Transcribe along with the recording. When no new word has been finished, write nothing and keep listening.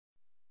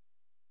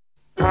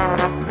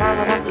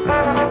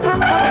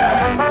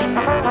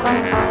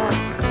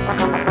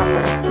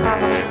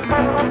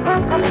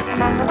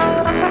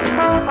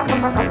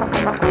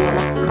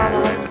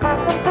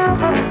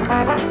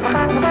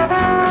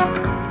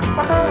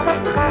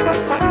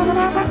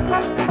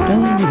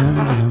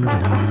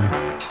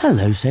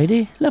Hello,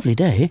 Sadie. Lovely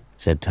day,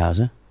 said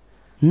Towser.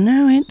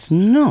 No, it's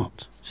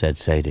not, said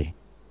Sadie.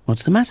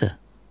 What's the matter?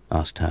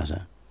 asked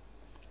Towser.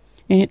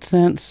 It's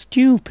that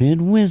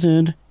stupid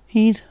wizard.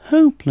 He's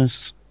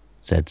hopeless,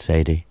 said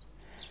Sadie.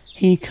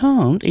 He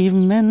can't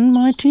even mend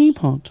my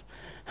teapot.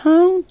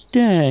 How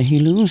dare he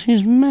lose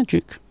his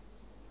magic?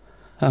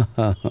 Ha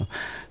ha ha.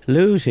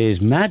 Lose his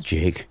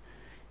magic?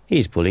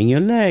 He's pulling your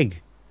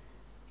leg.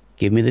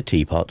 Give me the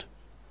teapot.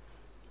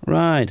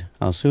 Right,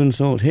 I'll soon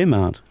sort him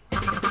out.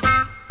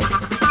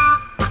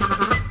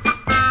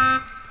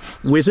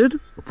 Wizard,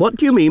 what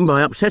do you mean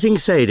by upsetting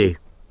Sadie?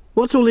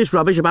 What's all this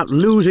rubbish about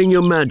losing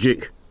your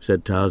magic?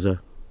 Said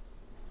Towser.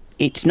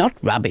 It's not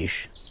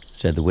rubbish,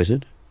 said the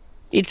wizard.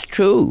 It's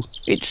true,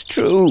 it's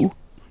true.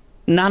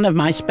 None of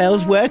my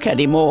spells work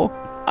anymore.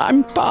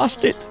 I'm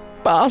past it.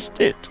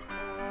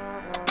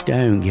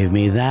 Don't give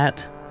me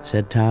that,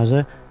 said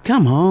Towser.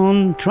 Come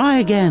on, try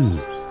again.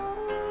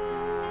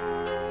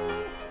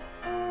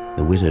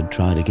 The wizard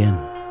tried again.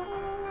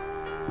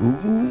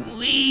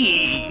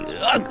 Wee!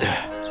 Ugh!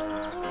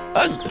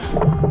 Ugh!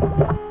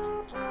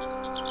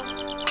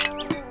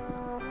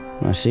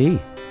 I see,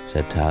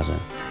 said Towser.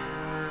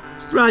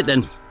 Right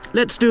then,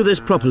 let's do this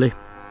properly.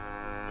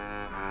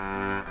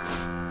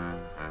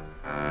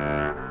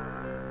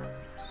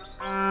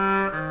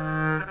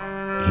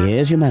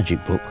 Here's your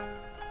magic book.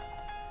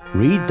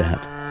 Read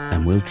that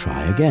and we'll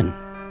try again.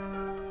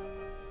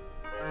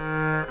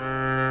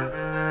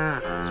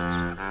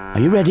 Are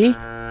you ready?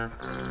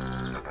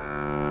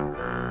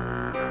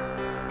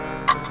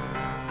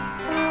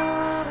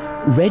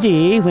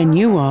 Ready when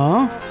you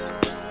are.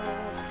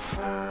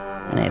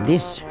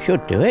 This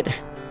should do it,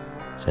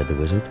 said the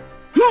wizard.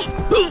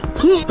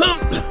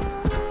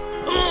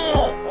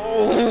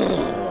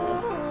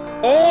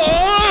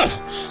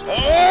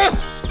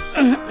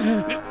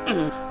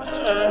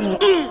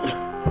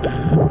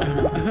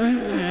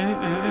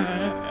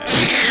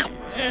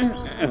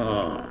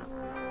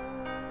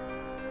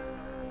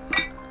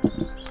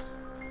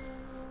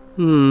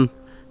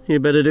 You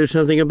better do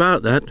something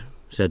about that,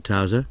 said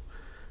Towser.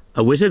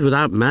 A wizard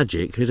without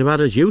magic is about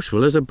as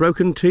useful as a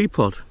broken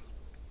teapot.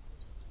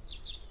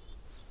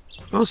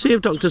 I'll see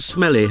if Dr.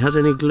 Smelly has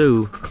any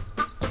glue.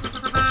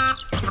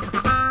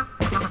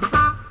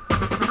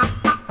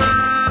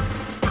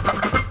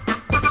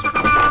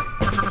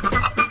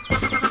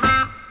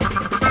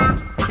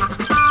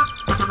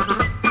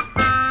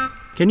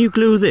 Can you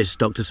glue this,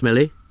 Dr.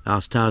 Smelly?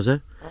 Asked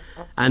Towser.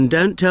 And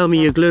don't tell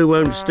me your glue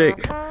won't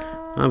stick.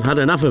 I've had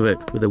enough of it,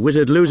 with the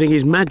wizard losing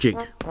his magic.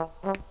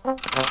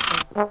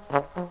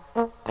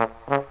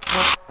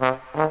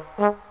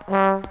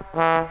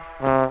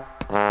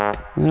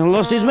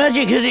 Lost his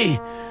magic, has he?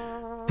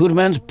 Poor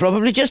man's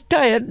probably just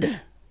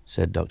tired,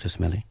 said Dr.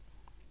 Smelly.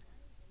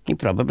 He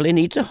probably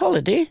needs a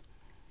holiday.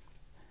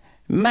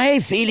 My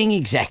feeling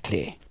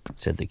exactly,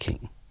 said the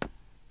king.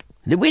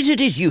 The wizard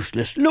is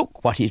useless.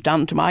 Look what he's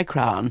done to my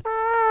crown.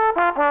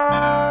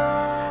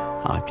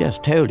 I've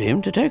just told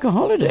him to take a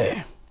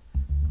holiday.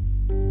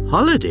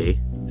 Holiday?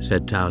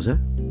 Said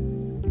Towser.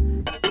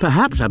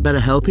 Perhaps I'd better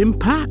help him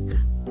pack.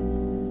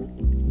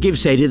 Give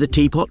Sadie the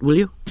teapot, will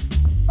you?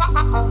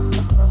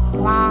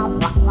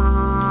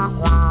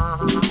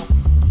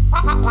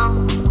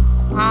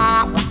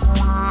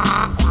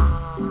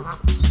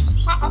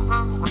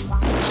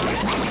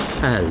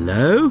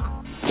 Hello?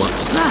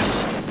 What's that?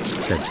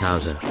 Said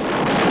Towser.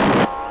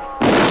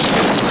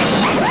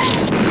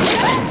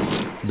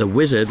 The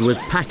wizard was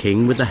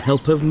packing with the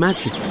help of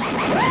magic.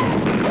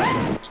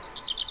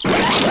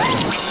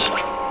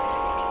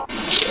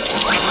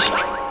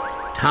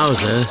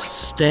 Towser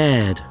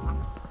stared.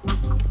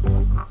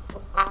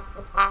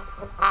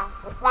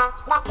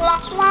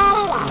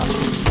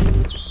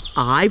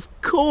 I've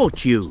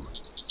caught you,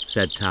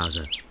 said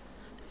Towser.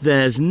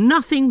 There's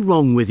nothing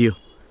wrong with you.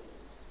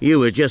 You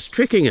were just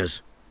tricking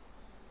us.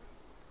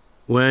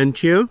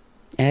 Weren't you?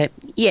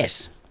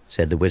 Yes,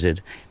 said the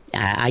wizard.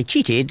 I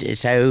cheated,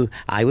 so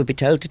I would be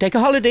told to take a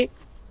holiday.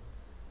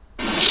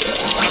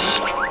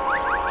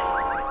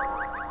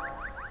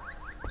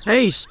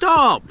 Hey,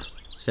 stop,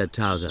 said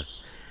Towser.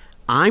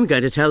 I'm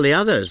going to tell the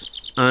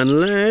others.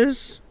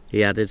 Unless,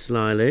 he added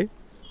slyly.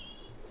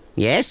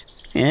 Yes,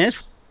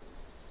 yes.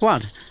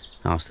 What?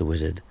 Asked the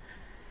wizard.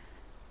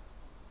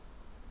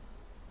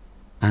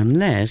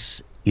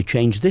 Unless you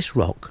change this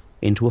rock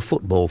into a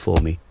football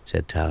for me,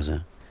 said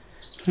Towser.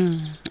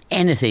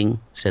 Anything,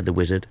 said the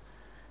wizard,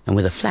 and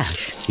with a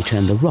flash he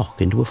turned the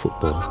rock into a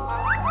football.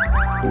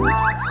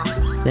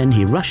 Then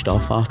he rushed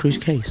off after his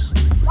case.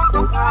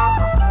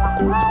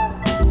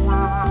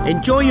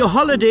 Enjoy your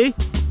holiday,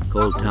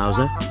 called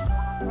Towser.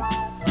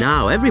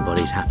 Now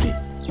everybody's happy.